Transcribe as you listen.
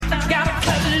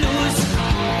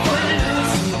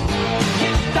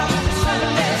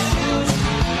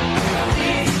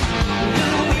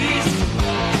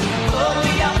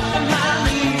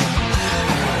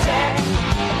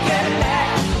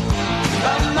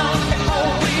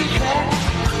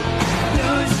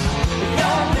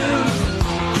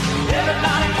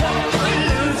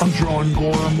John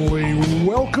Gormley.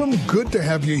 Welcome. Good to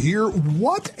have you here.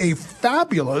 What a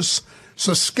fabulous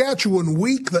Saskatchewan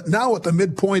week that now at the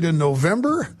midpoint in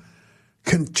November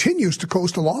continues to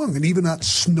coast along. And even that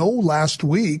snow last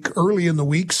week, early in the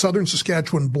week, southern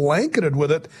Saskatchewan blanketed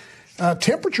with it.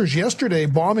 Temperatures yesterday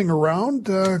bombing around.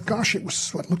 It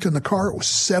was, I looked in the car, it was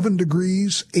 7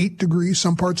 degrees, 8 degrees,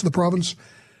 some parts of the province.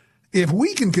 If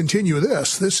we can continue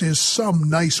this is some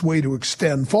nice way to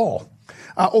extend fall.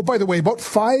 By the way, about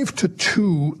 5 to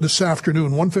 2 this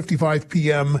afternoon, 1:55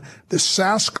 p.m., the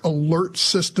Sask alert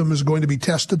system is going to be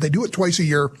tested. They do it twice a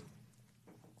year.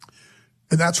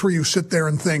 And that's where you sit there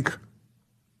and think,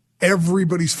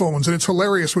 everybody's phones, and it's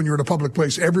hilarious when you're in a public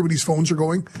place, everybody's phones are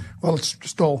going. Well, it's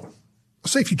just all a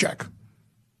safety check.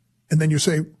 And then you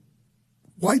say,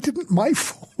 why didn't my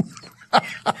phone?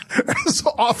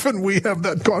 So often we have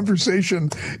that conversation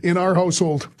in our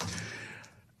household.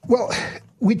 Well,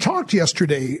 we talked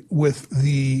yesterday with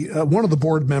the one of the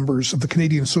board members of the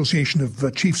Canadian Association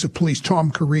of Chiefs of Police,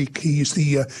 Tom Carrique. He's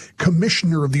the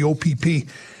commissioner of the OPP.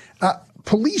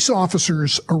 Police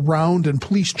officers around and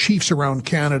police chiefs around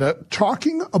Canada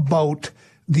talking about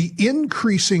the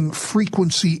increasing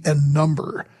frequency and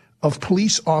number of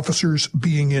police officers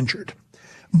being injured.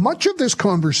 Much of this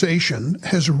conversation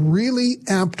has really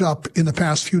amped up in the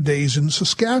past few days in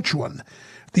Saskatchewan.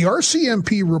 The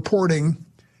RCMP reporting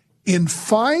in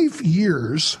 5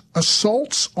 years,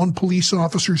 assaults on police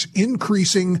officers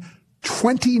increasing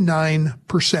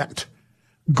 29%.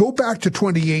 Go back to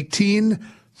 2018,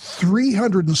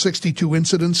 362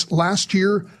 incidents. Last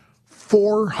year,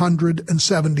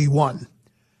 471.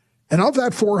 And of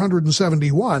that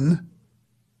 471,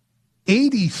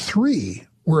 83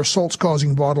 were assaults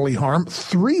causing bodily harm.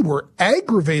 3 were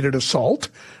aggravated assault.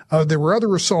 There were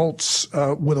other assaults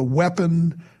with a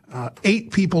weapon.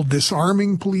 8 people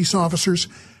disarming police officers.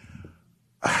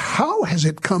 How has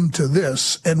it come to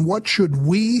this, and what should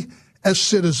we as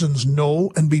citizens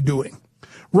know and be doing?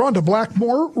 Rhonda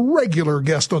Blackmore, regular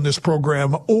guest on this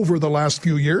program over the last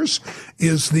few years,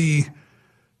 is the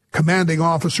commanding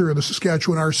officer of the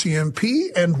Saskatchewan RCMP,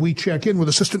 and we check in with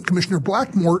Assistant Commissioner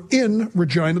Blackmore in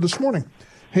Regina this morning.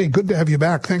 Hey, good to have you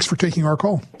back. Thanks for taking our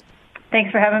call.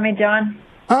 Thanks for having me, John.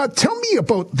 Tell me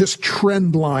about this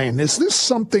trend line. Is this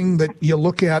something that you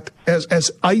look at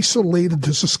as isolated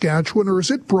to Saskatchewan, or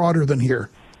is it broader than here?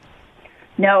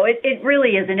 No, it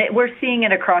really isn't. We're seeing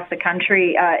it across the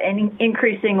country,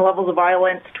 increasing levels of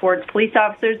violence towards police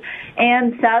officers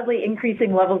and, sadly,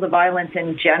 increasing levels of violence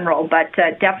in general. But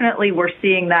definitely we're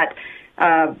seeing that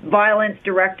violence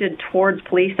directed towards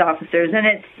police officers. And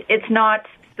it's not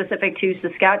specific to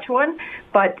Saskatchewan,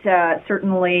 but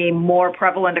certainly more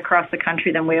prevalent across the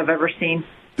country than we have ever seen.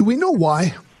 Do we know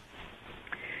why?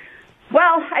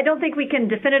 Well, I don't think we can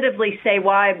definitively say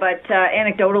why, but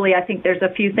anecdotally, I think there's a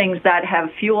few things that have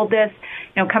fueled this.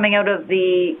 You know, coming out of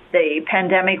the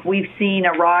pandemic, we've seen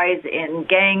a rise in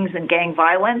gangs and gang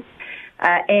violence.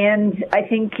 And I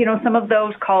think, some of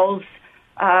those calls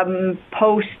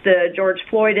post the George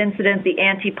Floyd incident, the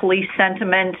anti-police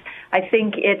sentiment, I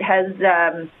think it has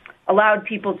allowed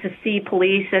people to see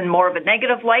police in more of a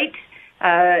negative light.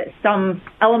 Some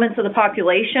elements of the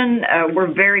population,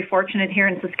 we're very fortunate here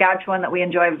in Saskatchewan that we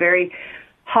enjoy a very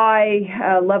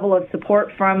high level of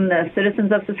support from the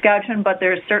citizens of Saskatchewan, but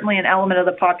there's certainly an element of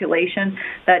the population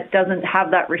that doesn't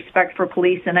have that respect for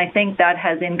police, and I think that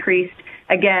has increased,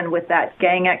 again, with that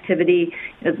gang activity.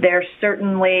 There's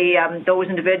certainly those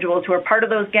individuals who are part of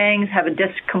those gangs have a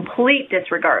complete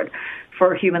disregard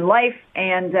for human life,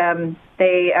 and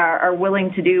they are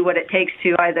willing to do what it takes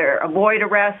to either avoid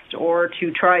arrest or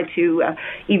to try to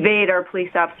evade our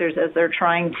police officers as they're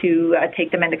trying to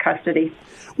take them into custody.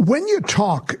 When you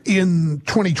talk in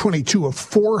 2022 of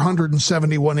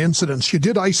 471 incidents, you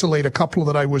did isolate a couple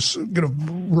that I was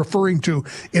referring to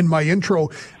in my intro,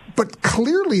 but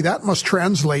clearly that must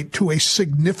translate to a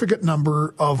significant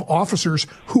number of officers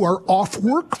who are off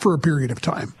work for a period of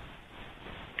time.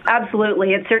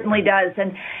 Absolutely, it certainly does.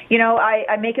 And,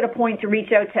 I make it a point to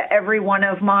reach out to every one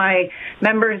of my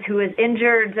members who is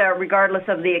injured, regardless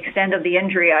of the extent of the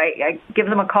injury. I give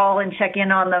them a call and check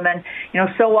in on them. And,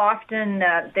 so often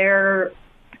they're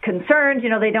concerned,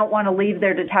 they don't want to leave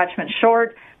their detachment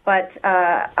short. But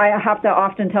I have to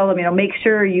often tell them, make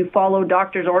sure you follow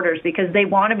doctor's orders because they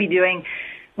want to be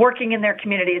working in their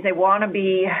communities. They want to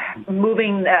be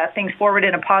moving things forward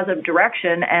in a positive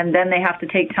direction, and then they have to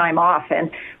take time off.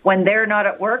 And when they're not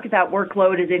at work, that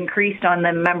workload is increased on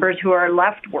the members who are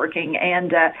left working.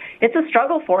 And it's a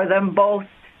struggle for them, both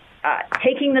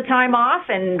taking the time off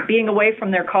and being away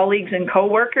from their colleagues and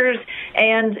coworkers,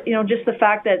 and just the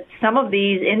fact that some of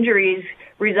these injuries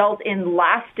result in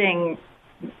lasting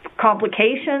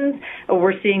complications.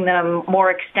 We're seeing them more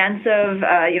extensive.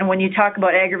 When you talk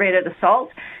about aggravated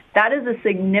assault, that is a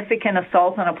significant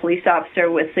assault on a police officer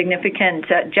with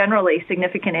generally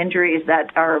significant injuries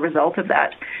that are a result of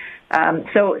that.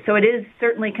 So it is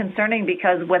certainly concerning,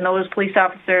 because when those police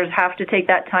officers have to take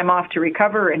that time off to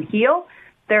recover and heal,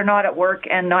 they're not at work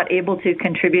and not able to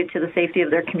contribute to the safety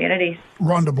of their communities.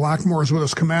 Rhonda Blackmore is with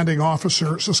us, Commanding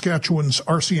Officer, Saskatchewan's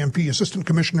RCMP, Assistant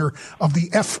Commissioner of the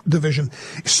F Division.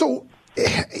 So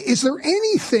is there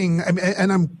anything,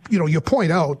 and you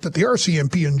point out that the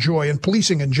RCMP enjoy, and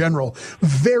policing in general,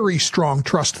 very strong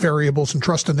trust variables and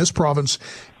trust in this province.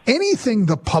 Anything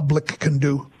the public can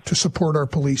do to support our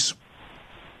police?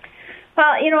 Well,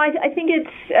 I think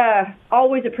it's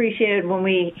always appreciated when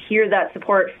we hear that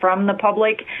support from the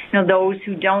public. Those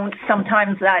who don't,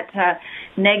 sometimes that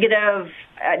negative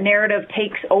narrative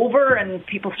takes over, and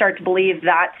people start to believe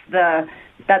that's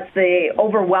the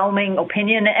overwhelming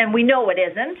opinion, and we know it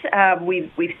isn't.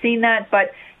 We've seen that,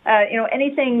 but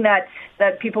anything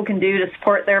that people can do to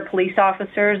support their police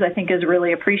officers, I think, is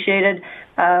really appreciated.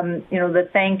 The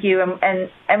thank you,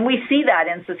 and we see that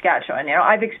in Saskatchewan.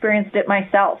 I've experienced it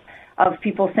myself, of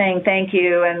people saying thank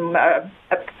you and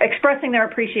expressing their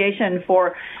appreciation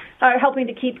for helping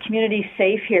to keep communities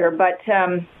safe here. But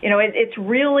it's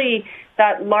really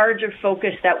that larger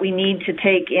focus that we need to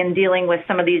take in dealing with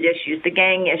some of these issues, the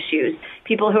gang issues,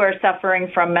 people who are suffering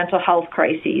from mental health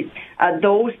crises.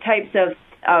 Those types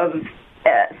of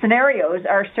scenarios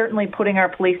are certainly putting our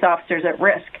police officers at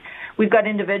risk. We've got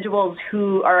individuals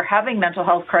who are having mental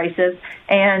health crisis,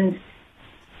 and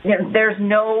there's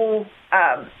no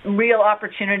real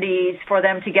opportunities for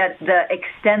them to get the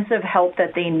extensive help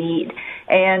that they need.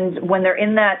 And when they're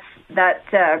in that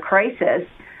crisis,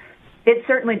 it's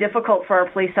certainly difficult for our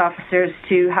police officers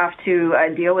to have to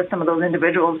deal with some of those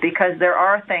individuals, because there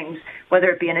are things, whether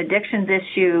it be an addictions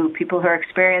issue, people who are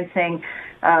experiencing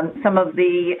some of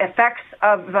the effects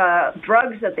of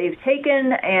drugs that they've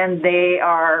taken, and they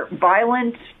are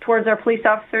violent towards our police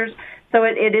officers. So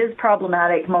it is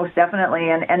problematic, most definitely,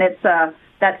 and it's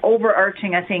that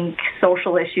overarching, I think,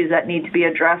 social issues that need to be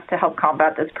addressed to help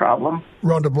combat this problem.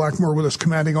 Rhonda Blackmore with us,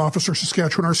 Commanding Officer,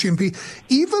 Saskatchewan RCMP.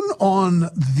 Even on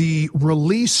the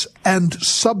release and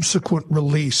subsequent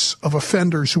release of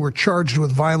offenders who are charged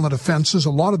with violent offenses, a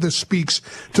lot of this speaks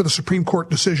to the Supreme Court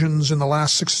decisions in the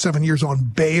last 6 or 7 years on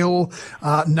bail.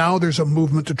 Now there's a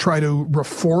movement to try to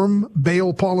reform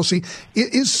bail policy.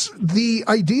 Is the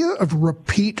idea of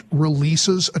repeat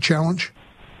releases a challenge?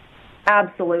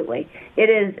 Absolutely. It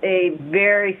is a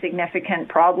very significant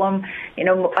problem.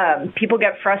 People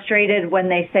get frustrated when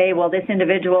they say, well, this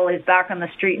individual is back on the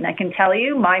street. And I can tell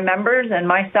you, my members and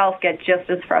myself get just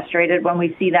as frustrated when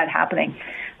we see that happening.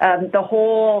 The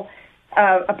whole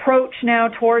approach now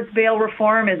towards bail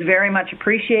reform is very much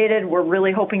appreciated. We're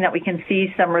really hoping that we can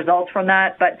see some results from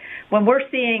that. But when we're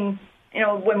seeing,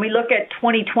 when we look at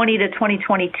 2020 to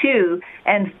 2022,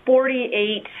 and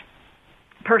 48%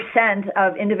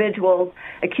 of individuals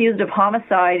accused of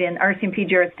homicide in RCMP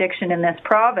jurisdiction in this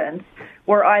province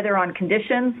were either on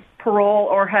conditions, parole,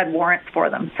 or had warrants for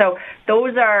them. So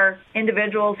those are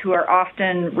individuals who are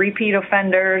often repeat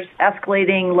offenders,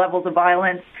 escalating levels of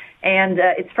violence, and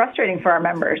it's frustrating for our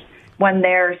members when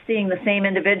they're seeing the same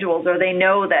individuals, or they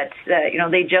know that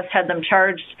they just had them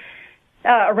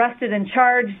arrested and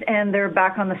charged, and they're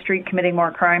back on the street committing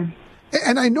more crime.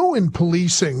 And I know in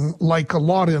policing, like a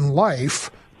lot in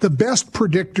life, the best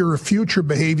predictor of future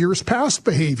behavior is past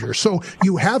behavior. So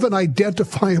you have an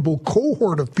identifiable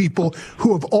cohort of people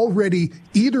who have already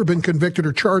either been convicted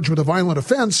or charged with a violent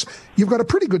offense. You've got a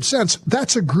pretty good sense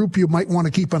that's a group you might want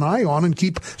to keep an eye on and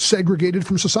keep segregated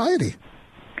from society.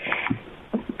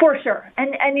 For sure. And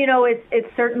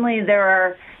it's certainly, there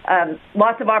are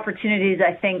lots of opportunities,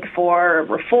 I think, for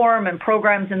reform and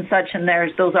programs and such, and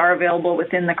those are available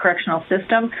within the correctional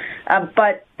system,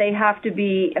 but they have to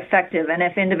be effective. And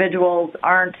if individuals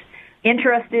aren't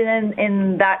interested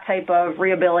in that type of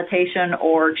rehabilitation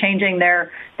or changing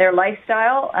their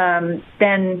lifestyle,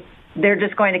 then they're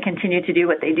just going to continue to do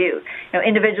what they do.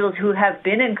 Individuals who have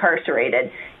been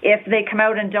incarcerated, if they come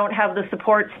out and don't have the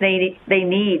supports they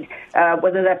need,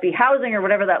 whether that be housing or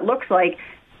whatever that looks like,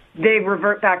 they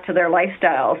revert back to their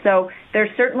lifestyle. So there's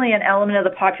certainly an element of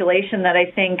the population that I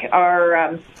think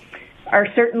are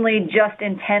certainly just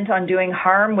intent on doing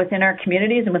harm within our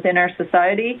communities and within our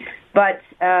society. But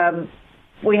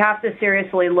we have to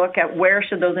seriously look at where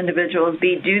should those individuals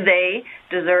be. Do they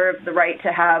deserve the right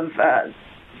to have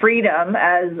freedom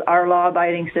as our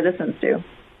law-abiding citizens do?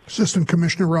 Assistant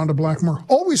Commissioner Rhonda Blackmore,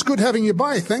 always good having you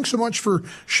by. Thanks so much for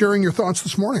sharing your thoughts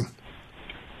this morning.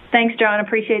 Thanks, John.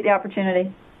 Appreciate the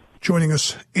opportunity. joining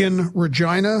us in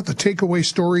Regina. The takeaway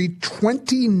story,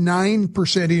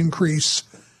 29% increase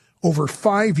over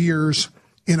 5 years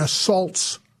in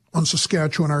assaults on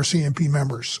Saskatchewan RCMP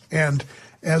members. And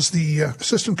as the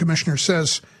assistant commissioner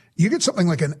says, you get something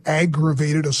like an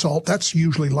aggravated assault, that's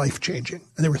usually life-changing.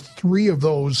 And there were 3 of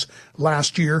those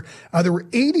last year. There were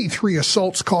 83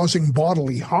 assaults causing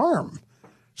bodily harm.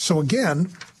 So again,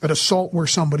 an assault where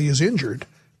somebody is injured.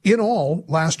 In all,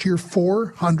 last year,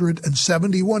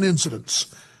 471 incidents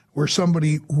where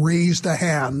somebody raised a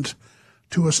hand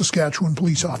to a Saskatchewan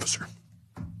police officer.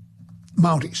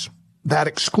 Mounties. That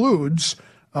excludes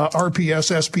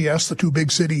RPS, SPS, the 2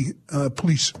 big city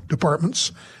police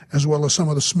departments, as well as some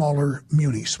of the smaller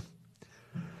munis.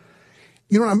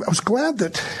 You know, I was glad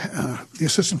that the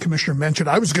assistant commissioner mentioned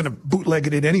I was going to bootleg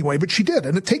it in anyway, but she did,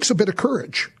 and it takes a bit of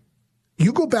courage.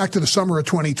 You go back to the summer of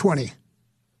 2020,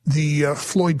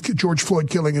 the George Floyd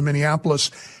killing in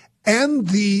Minneapolis, and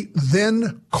the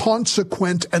then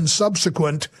consequent and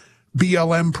subsequent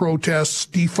BLM protests,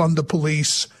 defund the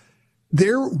police.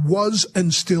 There was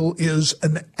and still is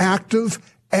an active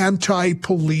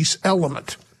anti-police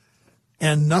element.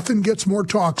 And nothing gets more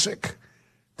toxic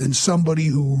than somebody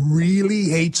who really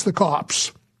hates the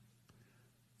cops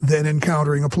than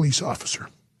encountering a police officer.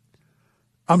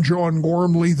 I'm John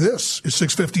Gormley. This is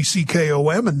 650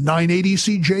 CKOM and 980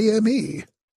 CJME.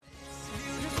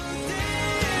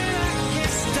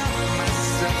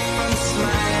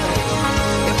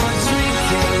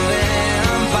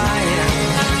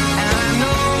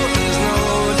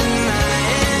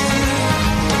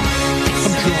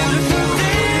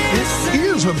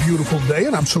 A beautiful day,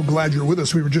 and I'm so glad you're with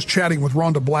us. We were just chatting with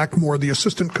Rhonda Blackmore, the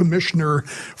Assistant Commissioner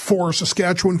for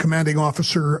Saskatchewan, Commanding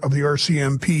Officer of the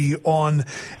RCMP, on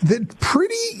the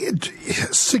pretty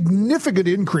significant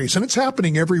increase, and it's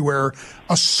happening everywhere,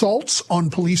 assaults on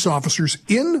police officers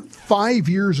in 5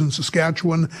 years in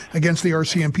Saskatchewan against the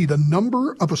RCMP. The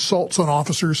number of assaults on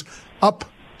officers up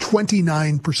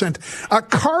 29%.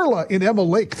 Carla in Emma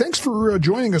Lake, thanks for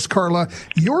joining us, Carla.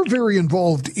 You're very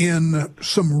involved in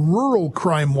some rural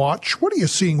crime watch. What are you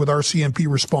seeing with RCMP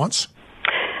response?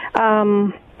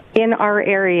 In our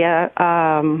area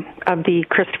of the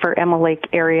Christopher Emma Lake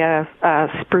area,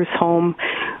 Spruce Home,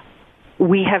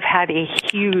 we have had a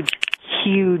huge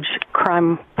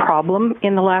crime problem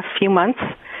in the last few months.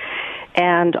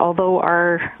 And although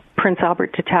our Prince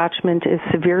Albert detachment is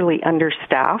severely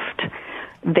understaffed,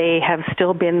 they have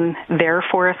still been there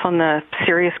for us on the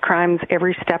serious crimes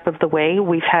every step of the way.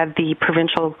 We've had the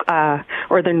provincial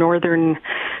or the northern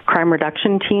crime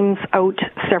reduction teams out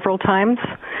several times.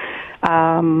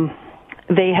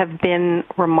 They have been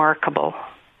remarkable.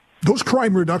 Those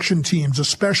crime reduction teams,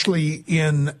 especially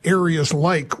in areas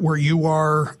like where you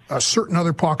are, certain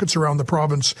other pockets around the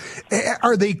province,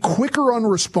 are they quicker on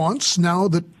response now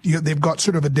that they've got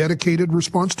sort of a dedicated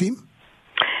response team?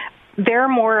 They're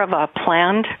more of a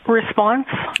planned response.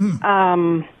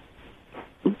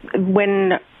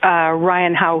 When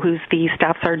Ryan Howe, who's the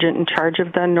staff sergeant in charge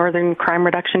of the Northern Crime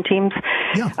Reduction Teams,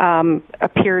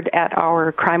 appeared at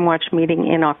our Crime Watch meeting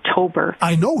in October.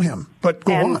 I know him, but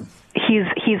go on.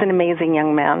 He's an amazing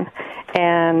young man,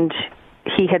 and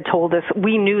he had told us,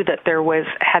 we knew that there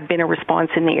had been a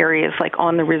response in the areas, like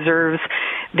on the reserves.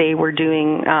 They were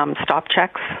doing stop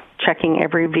checks, checking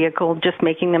every vehicle, just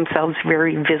making themselves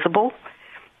very visible.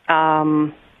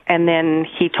 And then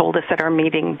he told us at our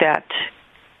meeting that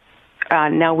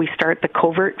now we start the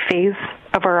covert phase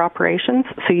of our operations,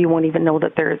 so you won't even know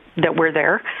that we're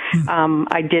there.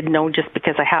 I did know just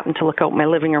because I happened to look out my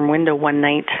living room window one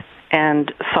night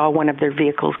and saw one of their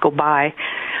vehicles go by.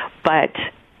 But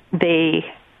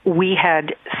we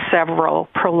had several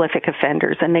prolific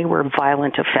offenders, and they were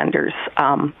violent offenders.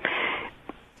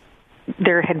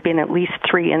 There had been at least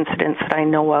 3 incidents that I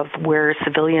know of where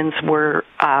civilians were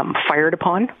fired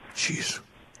upon. Jeez.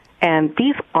 And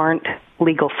these aren't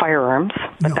legal firearms,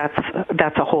 but No.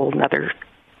 that's a whole other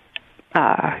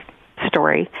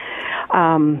story.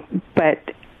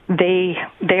 But they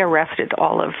arrested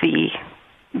all of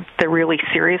the really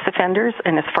serious offenders,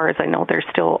 and as far as I know, they're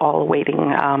still all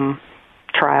awaiting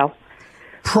trial.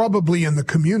 Probably in the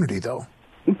community, though.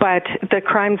 But the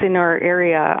crimes in our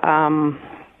area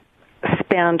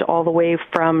spanned all the way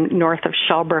from north of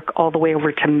Shelbrook all the way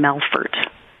over to Melfort.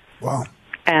 Wow.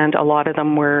 And a lot of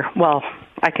them were, well,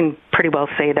 I can pretty well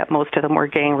say that most of them were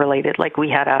gang-related. Like, we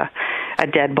had a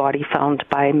dead body found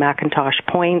by Macintosh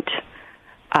Point.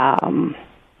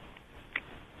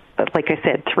 Like I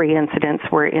said, 3 incidents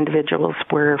where individuals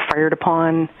were fired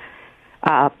upon,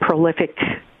 prolific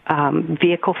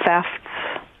vehicle thefts.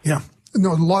 Yeah.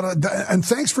 No, a lot of, and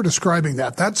thanks for describing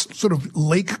that. That's sort of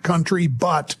lake country,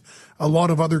 but a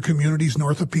lot of other communities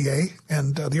north of PA,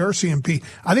 and the RCMP,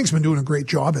 I think, has been doing a great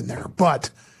job in there. But,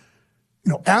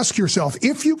 ask yourself,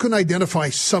 if you can identify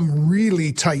some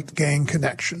really tight gang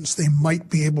connections, they might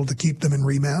be able to keep them in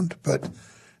remand. But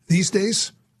these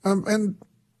days, and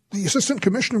the assistant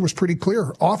commissioner was pretty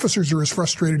clear, officers are as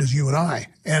frustrated as you and I.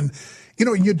 And,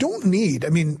 you don't need,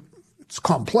 it's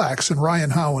complex, and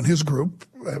Ryan Howe and his group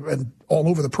and all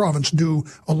over the province do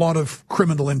a lot of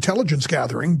criminal intelligence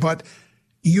gathering, but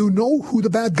you know who the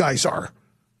bad guys are.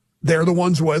 They're the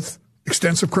ones with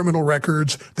extensive criminal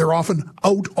records. They're often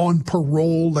out on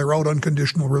parole. They're out on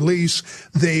conditional release.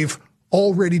 They've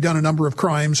already done a number of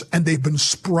crimes, and they've been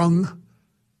sprung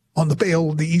on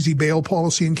the easy bail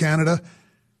policy in Canada.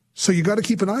 So you got to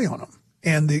keep an eye on them.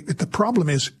 And the problem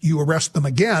is you arrest them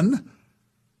again,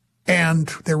 and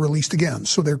they're released again.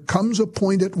 So there comes a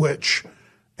point at which,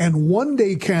 and one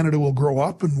day Canada will grow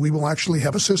up, and we will actually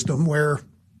have a system where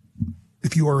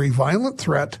if you are a violent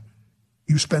threat,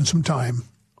 you spend some time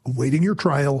awaiting your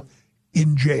trial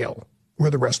in jail, where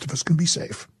the rest of us can be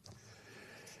safe.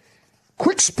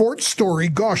 Quick sports story.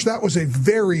 Gosh, that was a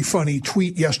very funny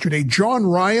tweet yesterday. John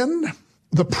Ryan,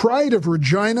 the pride of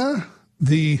Regina,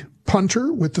 the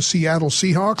punter with the Seattle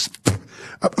Seahawks.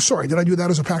 Sorry, did I do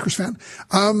that as a Packers fan?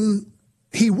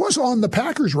 He was on the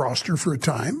Packers roster for a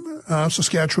time,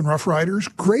 Saskatchewan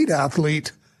Roughriders, great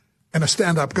athlete and a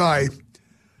stand-up guy.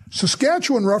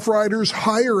 Saskatchewan Roughriders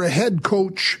hire a head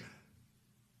coach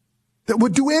that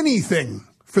would do anything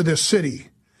for this city,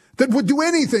 that would do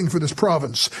anything for this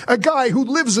province, a guy who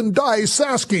lives and dies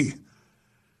Sasky.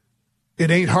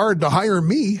 It ain't hard to hire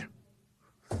me.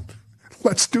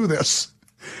 Let's do this.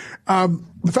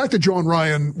 The fact that John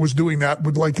Ryan was doing that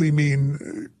would likely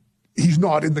mean he's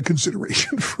not in the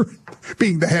consideration for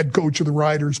being the head coach of the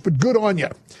Riders, but good on you.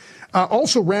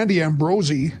 Also, Randy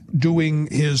Ambrosi doing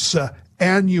his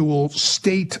annual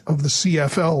State of the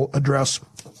CFL address.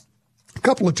 A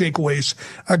couple of takeaways.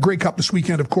 Grey Cup this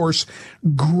weekend, of course.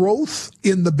 Growth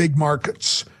in the big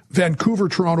markets. Vancouver,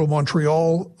 Toronto,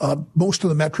 Montreal, most of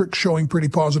the metrics showing pretty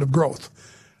positive growth.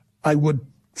 I would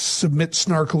submit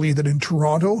snarkily that in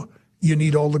Toronto, you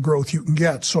need all the growth you can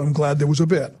get, so I'm glad there was a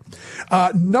bit.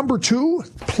 Number 2,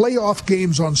 playoff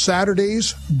games on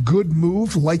Saturdays. Good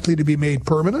move, likely to be made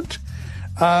permanent.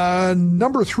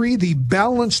 Number 3, the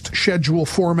balanced schedule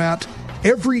format.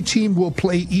 Every team will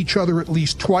play each other at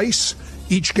least twice,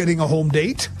 each getting a home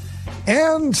date.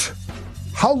 And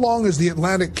how long has the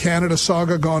Atlantic Canada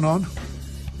saga gone on?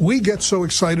 We get so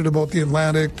excited about the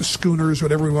Atlantic, the Schooners,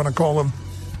 whatever we want to call them.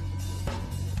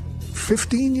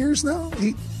 15 years now?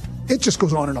 It just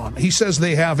goes on and on. He says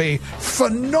they have a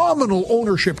phenomenal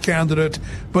ownership candidate,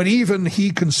 but even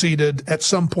he conceded at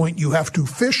some point you have to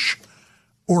fish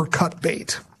or cut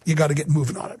bait. You got to get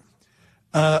moving on it.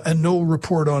 And no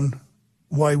report on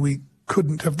why we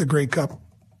couldn't have the Grey Cup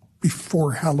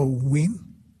before Halloween.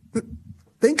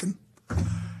 Thinking.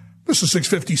 This is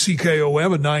 650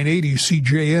 CKOM and 980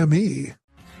 CJME.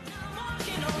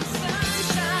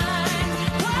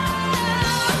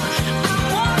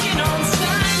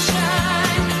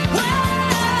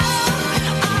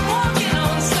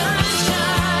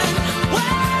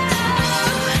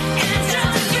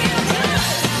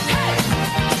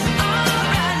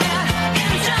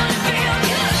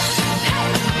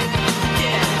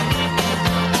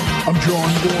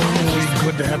 John Gormley,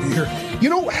 good to have you here.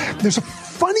 There's a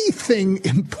funny thing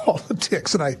in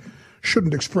politics, and I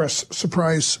shouldn't express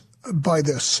surprise by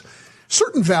this.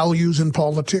 Certain values in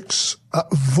politics,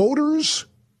 voters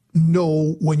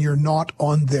know when you're not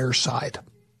on their side.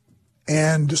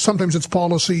 And sometimes it's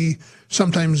policy,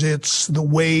 sometimes it's the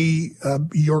way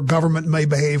your government may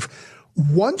behave.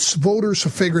 Once voters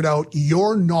have figured out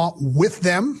you're not with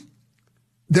them,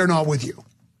 they're not with you.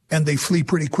 And they flee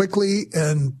pretty quickly,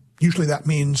 and usually that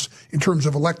means, in terms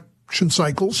of election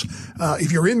cycles,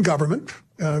 if you're in government,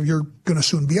 you're going to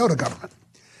soon be out of government.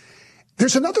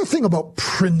 There's another thing about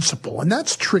principle, and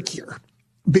that's trickier,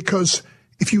 because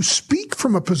if you speak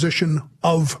from a position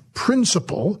of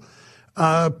principle,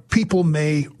 people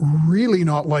may really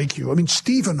not like you. I mean,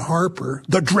 Stephen Harper,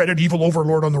 the dreaded evil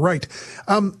overlord on the right,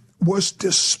 was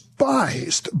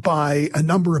despised by a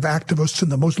number of activists in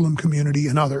the Muslim community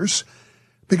and others,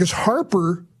 because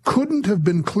Harper couldn't have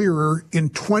been clearer in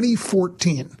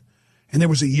 2014. And there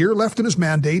was a year left in his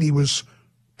mandate. He was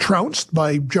trounced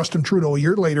by Justin Trudeau a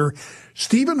year later.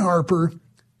 Stephen Harper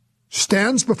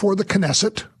stands before the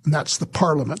Knesset, and that's the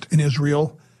parliament in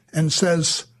Israel, and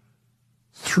says,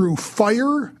 through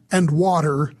fire and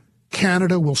water,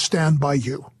 Canada will stand by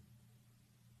you.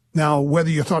 Now, whether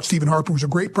you thought Stephen Harper was a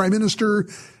great prime minister,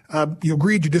 you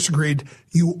agreed, you disagreed,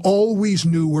 you always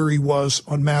knew where he was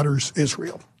on matters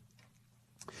Israel.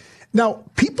 Now,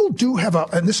 people do have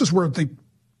and this is where the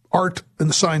art and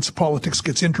the science of politics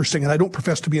gets interesting, and I don't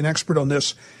profess to be an expert on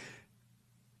this.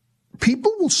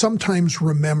 People will sometimes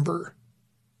remember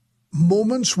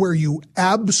moments where you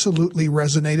absolutely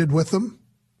resonated with them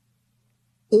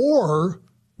or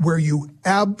where you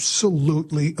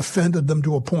absolutely offended them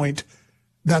to a point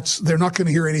they're not going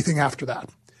to hear anything after that.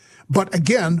 But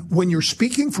again, when you're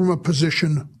speaking from a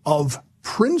position of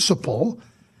principle,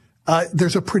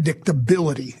 there's a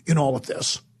predictability in all of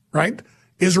this, right?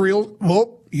 Israel,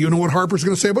 well, you know what Harper's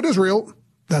going to say about Israel.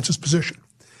 That's his position.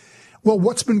 Well,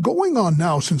 what's been going on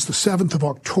now since the 7th of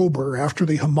October after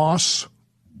the Hamas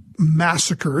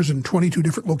massacres in 22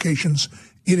 different locations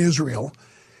in Israel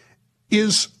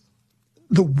is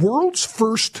the world's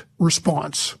first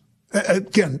response.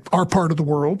 Again, our part of the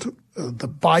world, the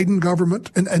Biden government,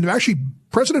 and actually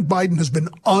President Biden has been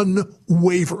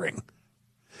unwavering.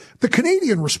 The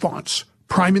Canadian response,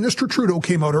 Prime Minister Trudeau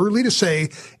came out early to say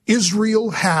Israel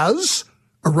has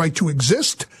a right to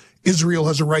exist. Israel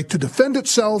has a right to defend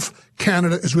itself.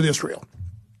 Canada is with Israel.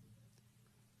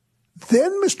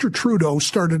 Then Mr. Trudeau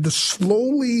started to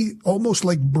slowly, almost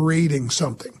like braiding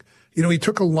something. You know, he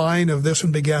took a line of this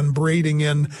and began braiding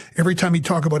in every time he'd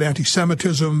talk about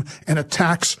anti-Semitism and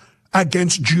attacks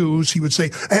against Jews, he would say,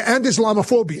 and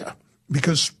Islamophobia,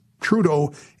 because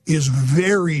Trudeau is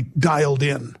very dialed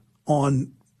in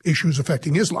on issues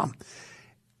affecting Islam.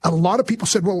 A lot of people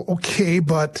said, well, okay,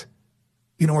 but,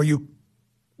 you know,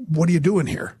 what are you doing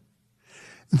here?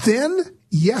 Then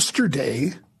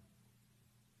yesterday,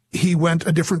 he went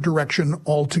a different direction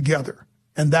altogether.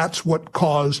 And that's what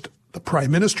caused the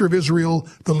Prime Minister of Israel,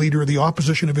 the leader of the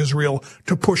opposition of Israel,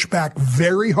 to push back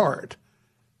very hard.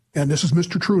 And this is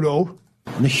Mr. Trudeau.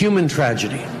 The human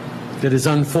tragedy that is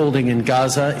unfolding in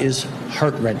Gaza is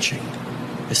heart-wrenching,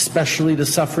 especially the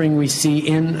suffering we see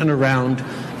in and around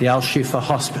the Al-Shifa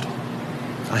hospital.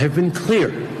 I have been clear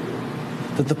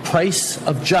that the price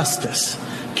of justice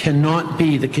cannot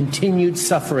be the continued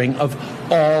suffering of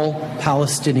all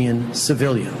Palestinian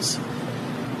civilians.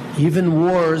 Even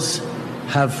wars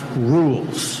have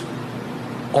rules.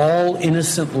 All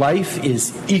innocent life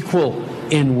is equal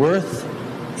in worth,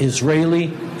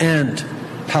 Israeli and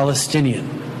Palestinian.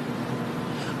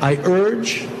 I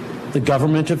urge the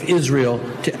government of Israel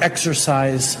to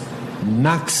exercise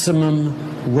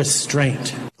maximum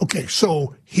restraint. Okay,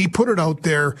 so he put it out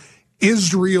there.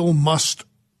 Israel must,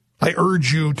 I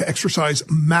urge you to exercise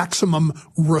maximum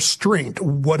restraint,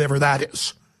 whatever that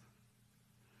is.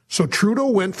 So Trudeau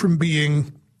went from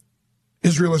being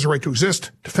Israel has a right to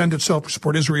exist, defend itself,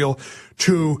 support Israel,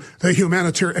 to the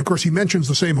humanitarian. Of course, he mentions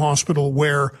the same hospital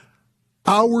where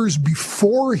hours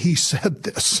before he said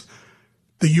this,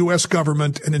 the U.S.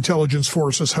 government and intelligence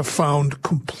forces have found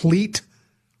complete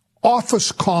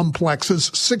office complexes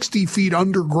 60 feet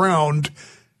underground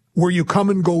where you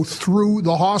come and go through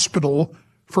the hospital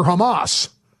for Hamas.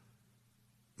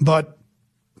 But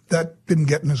that didn't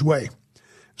get in his way.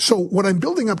 So what I'm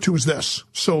building up to is this.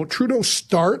 So Trudeau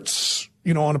starts,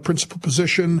 on a principal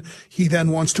position. He then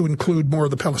wants to include more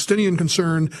of the Palestinian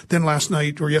concern. Then last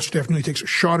night or yesterday afternoon, he takes a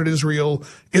shot at Israel.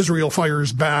 Israel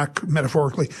fires back,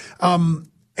 metaphorically. And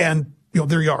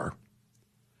there you are.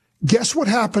 Guess what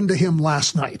happened to him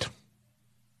last night?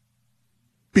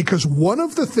 Because one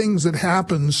of the things that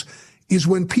happens is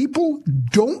when people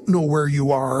don't know where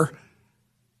you are,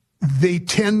 they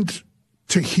tend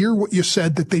to hear what you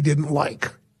said that they didn't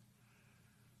like.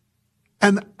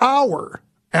 An hour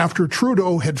after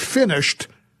Trudeau had finished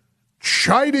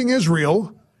chiding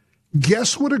Israel,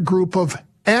 guess what a group of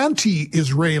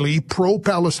anti-Israeli,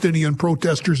 pro-Palestinian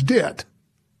protesters did?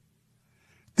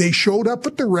 They showed up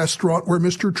at the restaurant where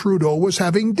Mr. Trudeau was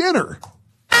having dinner.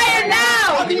 Fire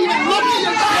now! Shame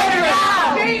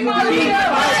on you!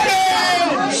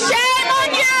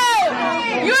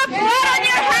 You have blood on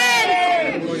your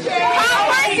hands! Call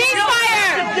for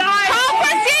ceasefire! Call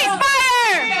for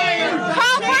ceasefire!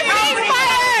 Call for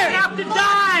ceasefire! You have to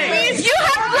die! You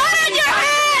have blood on your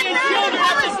hands! You'll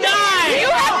never die! You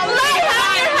have blood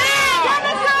on your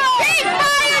hands!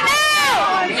 Ceasefire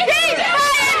now!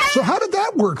 Ceasefire now! So how did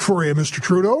that work for you, Mr.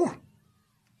 Trudeau?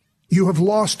 You have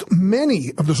lost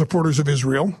many of the supporters of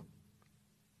Israel.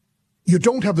 You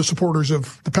don't have the supporters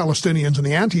of the Palestinians and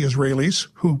the anti-Israelis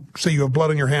who say you have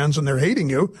blood on your hands and they're hating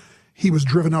you. He was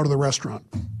driven out of the restaurant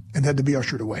and had to be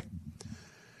ushered away.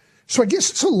 So I guess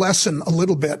it's a lesson a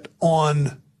little bit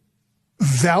on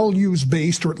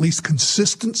values-based or at least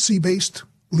consistency-based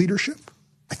leadership,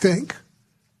 I think.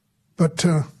 But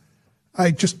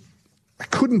I I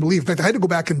couldn't believe it. I had to go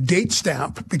back and date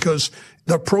stamp because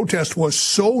the protest was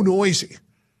so noisy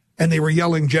and they were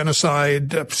yelling genocide,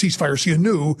 ceasefire. So you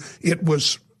knew it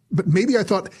was, but maybe I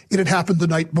thought it had happened the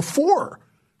night before,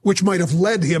 which might have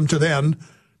led him to then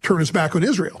turn his back on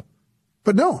Israel.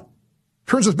 But no,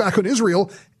 turns his back on Israel,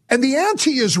 and the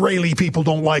anti-Israeli people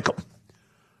don't like him.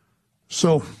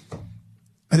 So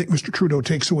I think Mr. Trudeau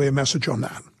takes away a message on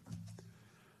that.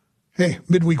 Hey,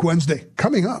 Midweek Wednesday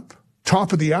coming up.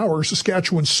 Top of the hour,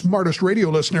 Saskatchewan's smartest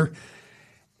radio listener.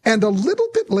 And a little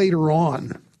bit later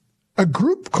on, a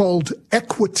group called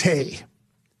Equité.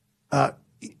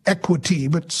 Equity,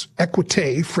 but it's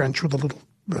Equité, French with a little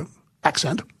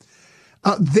accent.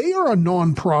 They are a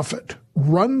nonprofit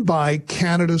run by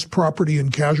Canada's property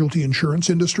and casualty insurance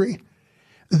industry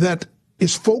that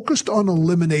is focused on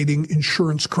eliminating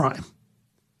insurance crime.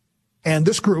 And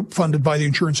this group, funded by the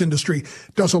insurance industry,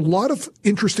 does a lot of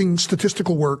interesting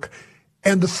statistical work.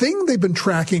 And the thing they've been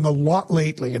tracking a lot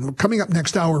lately, and coming up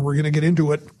next hour, we're going to get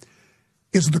into it,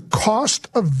 is the cost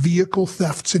of vehicle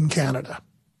thefts in Canada.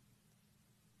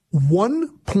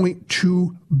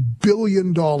 $1.2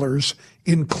 billion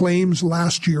in claims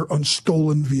last year on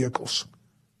stolen vehicles.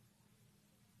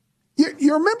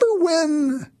 You remember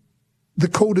when the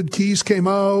coded keys came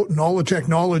out and all the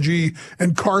technology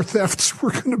and car thefts were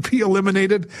going to be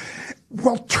eliminated?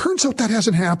 Well, turns out that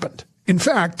hasn't happened. In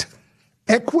fact,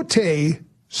 Equité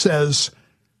says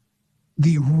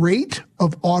the rate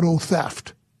of auto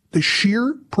theft, the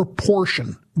sheer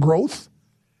proportion growth,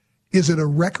 is at a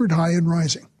record high and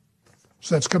rising.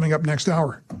 So that's coming up next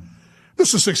hour.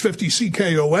 This is 650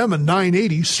 CKOM and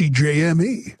 980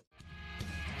 CJME.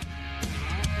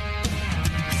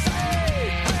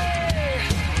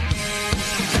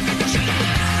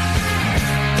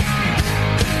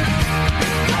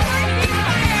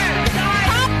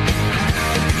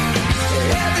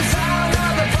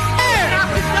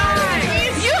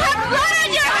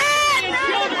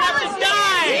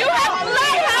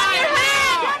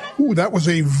 That was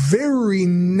a very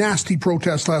nasty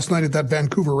protest last night at that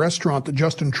Vancouver restaurant that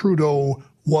Justin Trudeau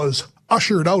was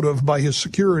ushered out of by his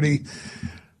security.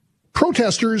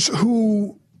 Protesters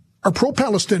who are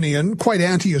pro-Palestinian, quite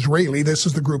anti-Israeli, this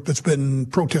is the group that's been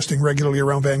protesting regularly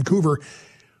around Vancouver,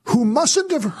 who mustn't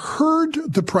have heard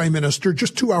the Prime Minister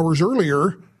just 2 hours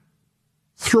earlier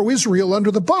throw Israel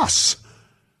under the bus.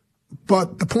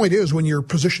 But the point is, when your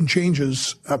position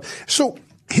changes, so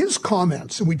his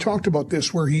comments, and we talked about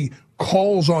this, where he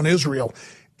calls on Israel.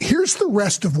 Here's the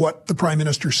rest of what the Prime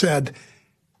Minister said.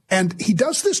 And he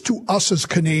does this to us as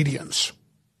Canadians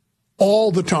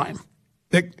all the time.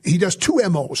 He does two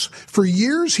MOs. For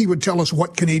years, he would tell us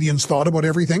what Canadians thought about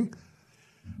everything.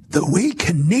 The way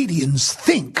Canadians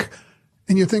think.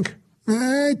 And you think,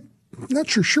 not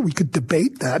sure we could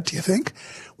debate that, do you think?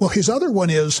 Well, his other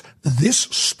one is, this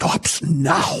stops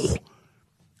now.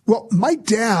 Well, my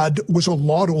dad was a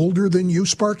lot older than you,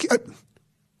 Sparky.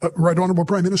 Right, Honourable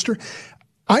Prime Minister?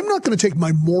 I'm not going to take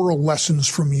my moral lessons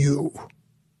from you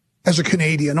as a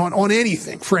Canadian on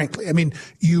anything, frankly. I mean,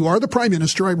 you are the Prime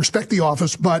Minister. I respect the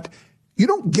office, but you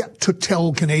don't get to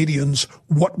tell Canadians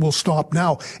what will stop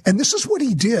now. And this is what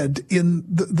he did in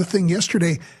the thing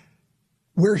yesterday,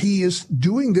 where he is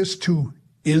doing this to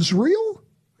Israel.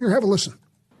 Here, have a listen.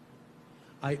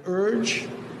 I urge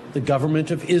the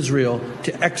government of Israel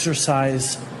to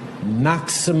exercise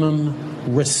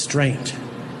maximum restraint.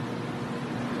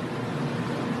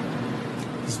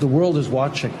 As the world is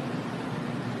watching,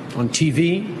 on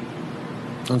TV,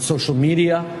 on social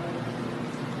media,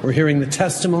 we're hearing the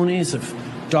testimonies of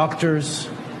doctors,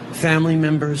 family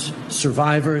members,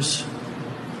 survivors,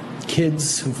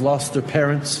 kids who've lost their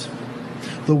parents.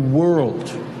 The world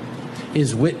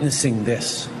is witnessing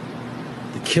this,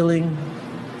 the killing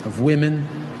of women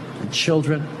and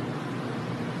children,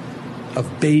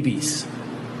 of babies.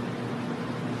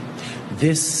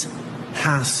 This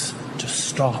has to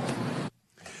stop.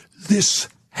 This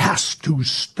has to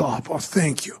stop. Oh,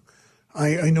 thank you.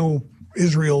 I know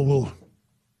Israel will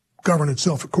govern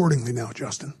itself accordingly now,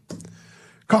 Justin.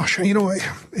 Gosh, you know,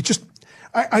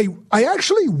 I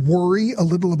actually worry a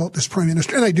little about this Prime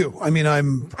Minister, and I do. I mean,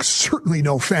 I'm certainly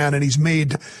no fan, and he's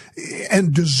made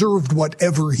and deserved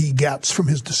whatever he gets from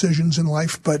his decisions in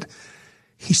life, but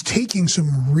he's taking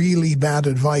some really bad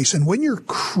advice. And when you're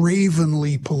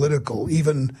cravenly political,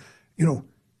 even, you know,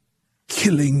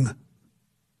 killing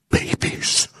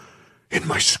babies in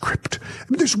my script. I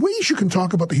mean, there's ways you can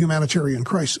talk about the humanitarian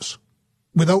crisis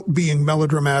without being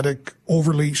melodramatic,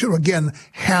 overly, so again,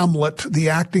 Hamlet, the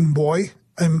acting boy.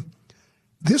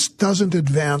 This doesn't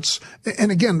advance.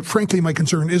 And again, frankly, my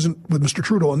concern isn't with Mr.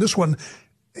 Trudeau on this one.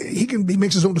 He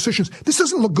makes his own decisions. This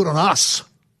doesn't look good on us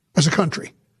as a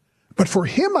country. But for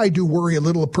him, I do worry a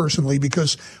little personally,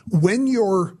 because when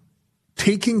you're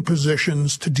taking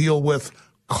positions to deal with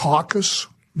caucus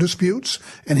disputes,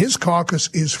 and his caucus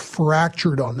is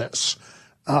fractured on this.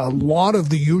 A lot of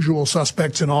the usual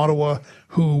suspects in Ottawa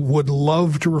who would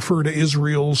love to refer to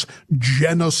Israel's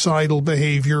genocidal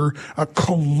behavior, a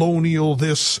colonial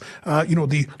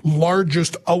the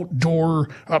largest outdoor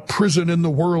prison in the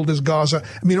world is Gaza.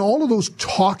 I mean, all of those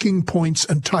talking points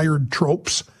and tired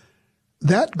tropes,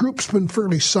 that group's been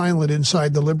fairly silent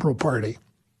inside the Liberal Party.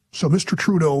 So Mr.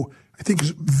 Trudeau, I think, is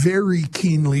very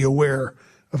keenly aware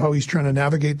of how he's trying to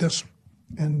navigate this.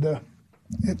 And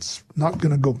it's not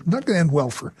going to end well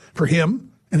for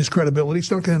him and his credibility.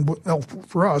 It's not going to end well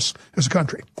for us as a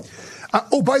country.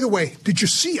 By the way, did you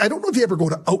see, I don't know if you ever go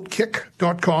to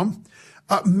Outkick.com,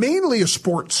 mainly a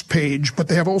sports page, but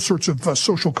they have all sorts of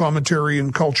social commentary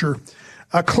and culture.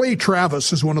 Clay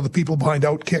Travis is one of the people behind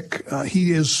Outkick.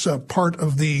 He is part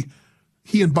of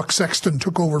he and Buck Sexton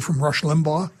took over from Rush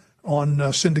Limbaugh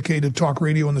on syndicated talk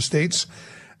radio in the States.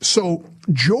 So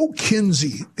Joe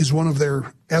Kinsey is one of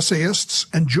their essayists,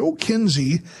 and Joe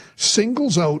Kinsey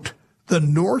singles out the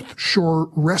North Shore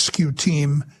Rescue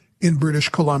Team in British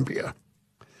Columbia.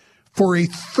 For a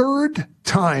third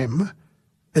time,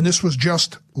 and this was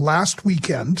just last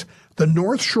weekend, the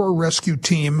North Shore Rescue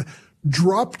Team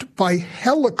dropped by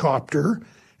helicopter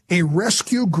a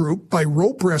rescue group by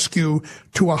rope rescue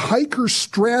to a hiker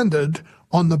stranded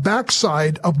on the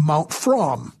backside of Mount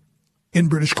From in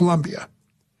British Columbia.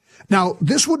 Now,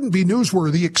 this wouldn't be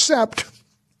newsworthy except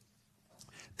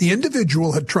the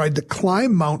individual had tried to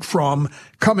climb Mount From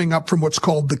coming up from what's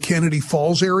called the Kennedy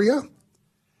Falls area.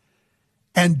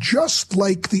 And just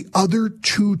like the other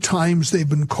two times they've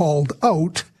been called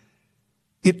out,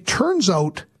 it turns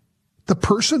out the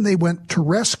person they went to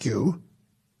rescue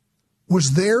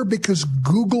was there because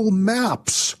Google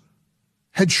Maps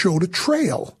had showed a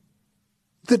trail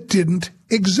that didn't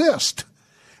exist.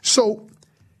 So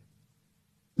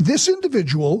this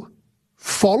individual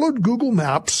followed Google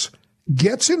Maps,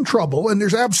 gets in trouble, and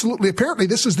there's apparently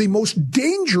this is the most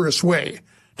dangerous way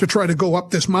to try to go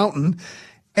up this mountain.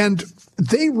 And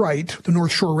they write, the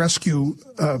North Shore Rescue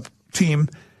Team,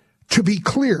 to be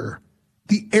clear,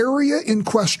 the area in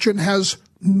question has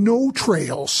no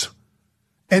trails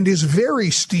and is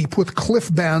very steep with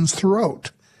cliff bands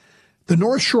throughout. The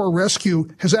North Shore Rescue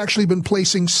has actually been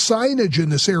placing signage in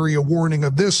this area warning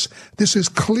of this. This is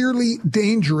clearly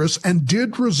dangerous and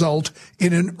did result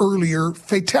in an earlier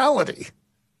fatality.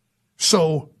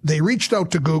 So they reached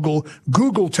out to Google.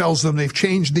 Google tells them they've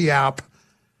changed the app.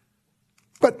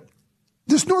 But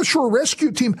this North Shore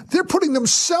Rescue Team, they're putting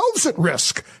themselves at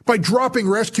risk by dropping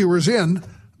rescuers in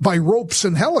by ropes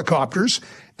and helicopters.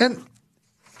 And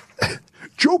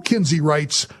Joe Kinsey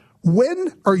writes,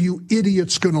 when are you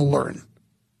idiots going to learn?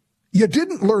 You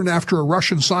didn't learn after a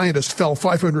Russian scientist fell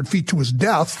 500 feet to his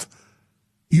death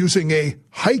using a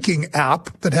hiking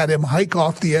app that had him hike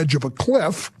off the edge of a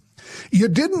cliff. You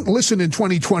didn't listen in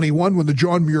 2021 when the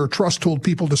John Muir Trust told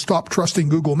people to stop trusting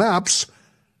Google Maps.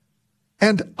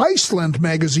 And Iceland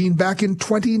magazine back in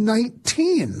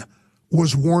 2019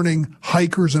 was warning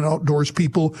hikers and outdoors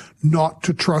people not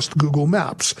to trust Google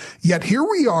Maps. Yet here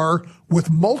we are with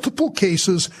multiple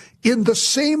cases in the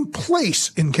same place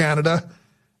in Canada,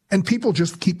 and people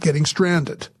just keep getting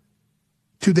stranded.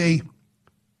 Do they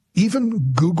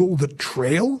even Google the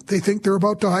trail they think they're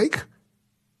about to hike?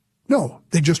 No,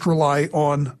 they just rely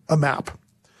on a map.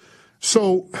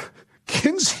 So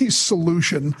Kinsey's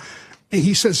solution,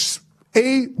 he says,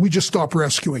 A, we just stop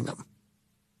rescuing them.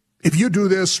 If you do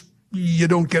this, you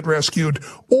don't get rescued,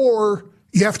 or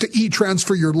you have to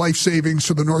e-transfer your life savings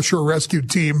to the North Shore Rescue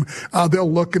Team.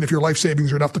 They'll look, and if your life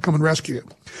savings are enough to come and rescue you.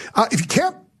 If you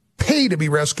can't pay to be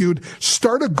rescued,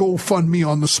 start a GoFundMe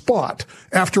on the spot.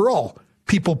 After all,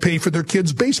 people pay for their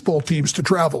kids' baseball teams to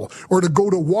travel or to go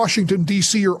to Washington,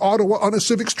 D.C. or Ottawa on a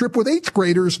civics trip with 8th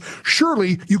graders.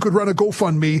 Surely you could run a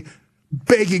GoFundMe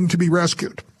begging to be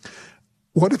rescued.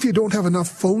 What if you don't have enough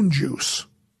phone juice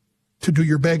to do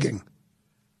your begging?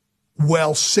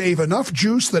 Well, save enough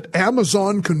juice that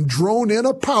Amazon can drone in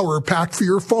a power pack for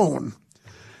your phone.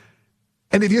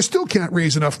 And if you still can't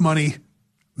raise enough money,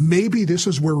 maybe this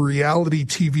is where reality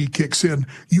TV kicks in.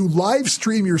 You live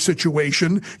stream your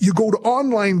situation, you go to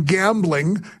online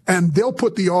gambling, and they'll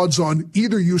put the odds on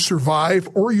either you survive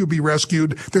or you be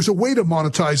rescued. There's a way to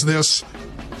monetize this.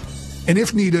 And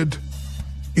if needed,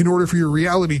 in order for your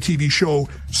reality TV show,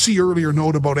 see earlier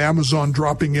note about Amazon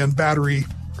dropping in battery.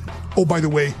 Oh, by the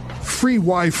way, free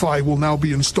Wi-Fi will now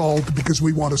be installed because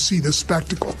we want to see this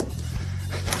spectacle.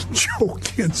 Joe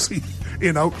Kinsey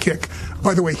in Outkick.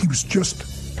 By the way, he was just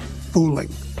fooling.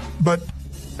 But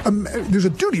there's a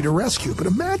duty to rescue. But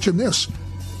imagine this.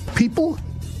 People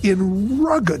in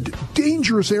rugged,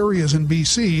 dangerous areas in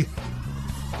BC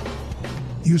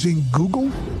using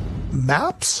Google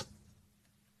Maps?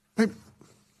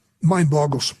 Mind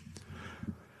boggles.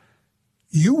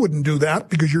 You wouldn't do that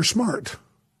because you're smart.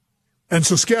 And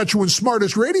Saskatchewan's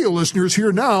smartest radio listeners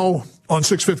here now on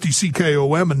 650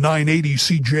 CKOM and 980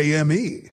 CJME.